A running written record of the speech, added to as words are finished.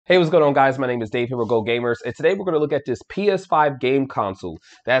Hey, what's going on, guys? My name is Dave here with Go Gamers, and today we're going to look at this PS5 game console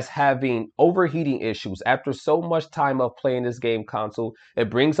that's having overheating issues. After so much time of playing this game console, it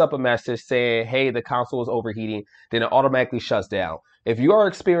brings up a message saying, hey, the console is overheating, then it automatically shuts down. If you are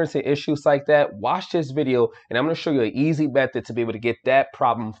experiencing issues like that, watch this video, and I'm going to show you an easy method to be able to get that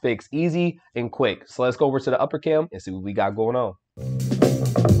problem fixed easy and quick. So let's go over to the upper cam and see what we got going on.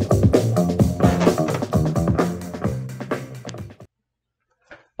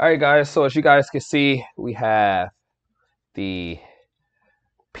 All right, guys, so as you guys can see, we have the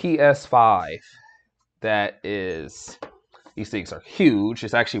PS5 that is, these things are huge.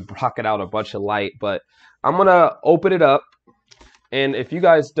 It's actually blocking out a bunch of light, but I'm going to open it up. And if you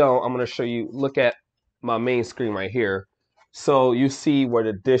guys don't, I'm going to show you, look at my main screen right here. So you see where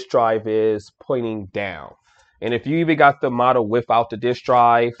the disk drive is pointing down. And if you even got the model without the disk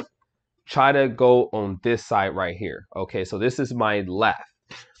drive, try to go on this side right here. Okay, so this is my left.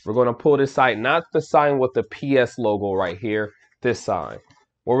 We're going to pull this side, not the sign with the PS logo right here, this sign.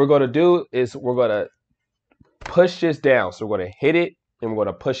 What we're going to do is we're going to push this down. So we're going to hit it and we're going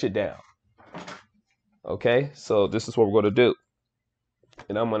to push it down. Okay, so this is what we're going to do.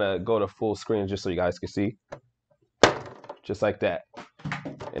 And I'm going to go to full screen just so you guys can see. Just like that.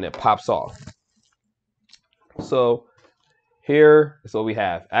 And it pops off. So here is what we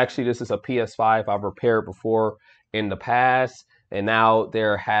have. Actually, this is a PS5 I've repaired before in the past. And now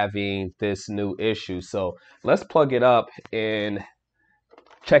they're having this new issue. So let's plug it up and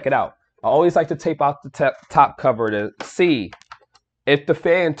check it out. I always like to tape out the top cover to see if the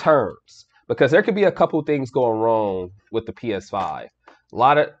fan turns, because there could be a couple things going wrong with the PS5.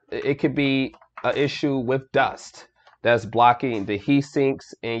 It could be an issue with dust that's blocking the heat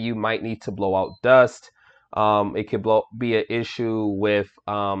sinks, and you might need to blow out dust. It could be an issue with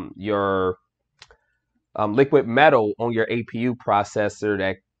your liquid metal on your APU processor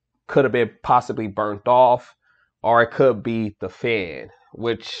that could have been possibly burnt off, or it could be the fan,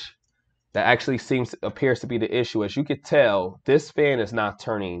 which that actually appears to be the issue. As you can tell, this fan is not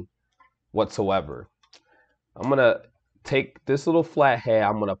turning whatsoever. I'm gonna take this little flathead,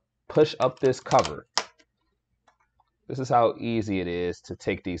 I'm gonna push up this cover. This is how easy it is to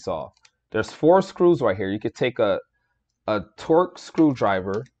take these off. There's 4 screws right here. You could take a Torx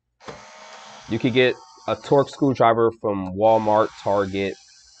screwdriver. You could get a Torx screwdriver from Walmart, Target,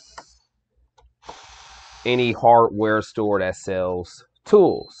 any hardware store that sells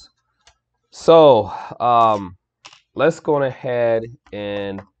tools. So let's go ahead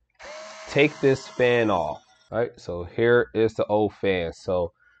and take this fan off. All right, so here is the old fan.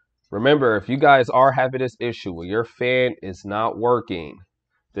 So remember, if you guys are having this issue where your fan is not working,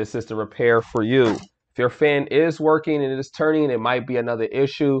 this is the repair for you. If your fan is working and it is turning, it might be another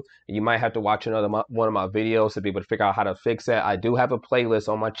issue. And you might have to watch one of my videos to be able to figure out how to fix that. I do have a playlist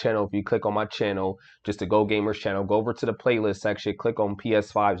on my channel. If you click on my channel, just the Go Gamers channel, go over to the playlist section, click on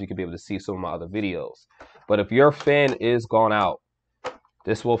PS5s. You can be able to see some of my other videos. But if your fan is gone out,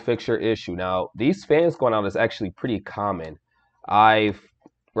 this will fix your issue. Now, these fans going out is actually pretty common. I've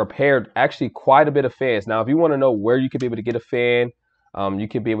repaired actually quite a bit of fans. Now, if you want to know where you could be able to get a fan, you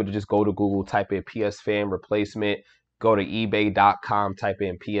can be able to just go to Google, type in PS fan replacement, go to ebay.com, type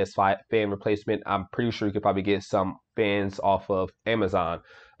in PS5 fan replacement. I'm pretty sure you could probably get some fans off of Amazon.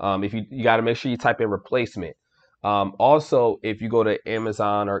 If you got to make sure you type in replacement. Also, if you go to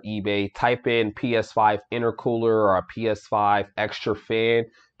Amazon or eBay, type in PS5 intercooler or a PS5 extra fan.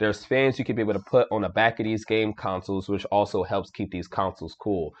 There's fans you can be able to put on the back of these game consoles, which also helps keep these consoles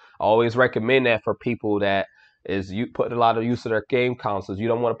cool. I always recommend that for people that you put a lot of use of their game consoles. You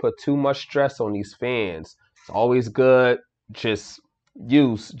don't want to put too much stress on these fans. It's always good just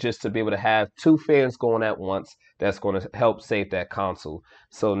to be able to have 2 fans going at once. That's going to help save that console.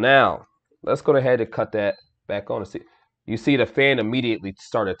 So now let's go ahead and cut that back on and see. You see the fan immediately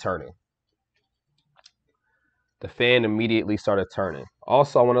started turning. The fan immediately started turning.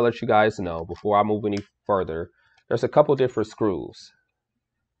 Also, I want to let you guys know before I move any further, there's a couple different screws.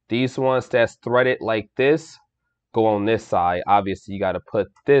 These ones that's threaded like this go on this side. Obviously, you got to put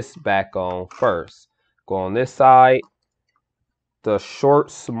this back on first. Go on this side. The short,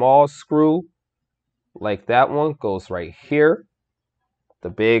 small screw, like that one, goes right here. The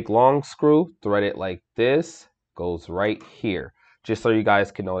big, long screw, threaded like this, goes right here. Just so you guys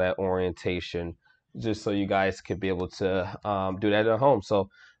can know that orientation. Just so you guys can be able to do that at home. So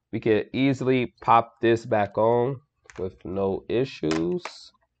we could easily pop this back on with no issues.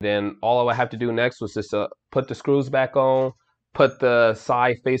 Then all I would have to do next was just put the screws back on, put the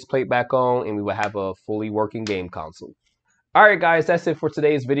side faceplate back on, and we would have a fully working game console. All right, guys, that's it for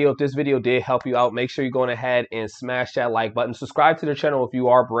today's video. If this video did help you out, make sure you're going ahead and smash that like button. Subscribe to the channel if you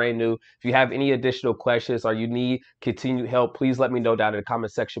are brand new. If you have any additional questions or you need continued help, please let me know down in the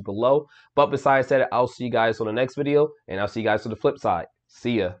comment section below. But besides that, I'll see you guys on the next video, and I'll see you guys on the flip side.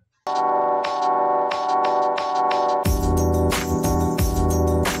 See ya.